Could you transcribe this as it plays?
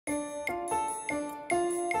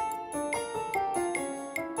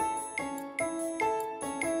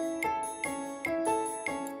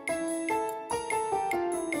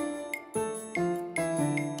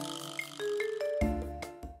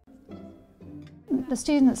The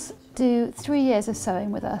students do 3 years of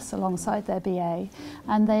sewing with us alongside their BA,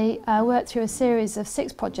 and they work through a series of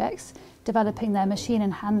 6 projects developing their machine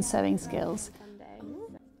and hand sewing skills.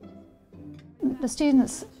 The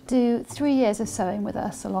students do 3 years of sewing with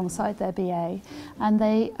us alongside their BA, and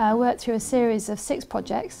they work through a series of 6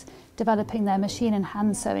 projects developing their machine and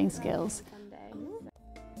hand sewing skills.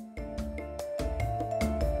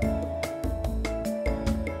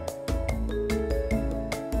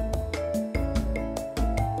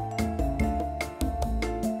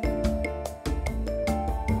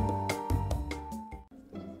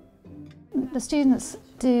 The students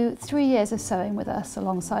do 3 years of sewing with us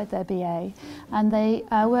alongside their BA, and they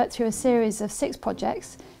work through a series of 6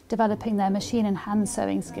 projects developing their machine and hand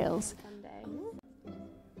sewing skills.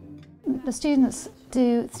 The students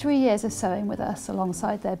do 3 years of sewing with us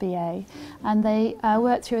alongside their BA, and they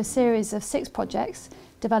work through a series of 6 projects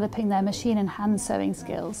developing their machine and hand sewing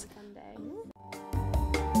skills.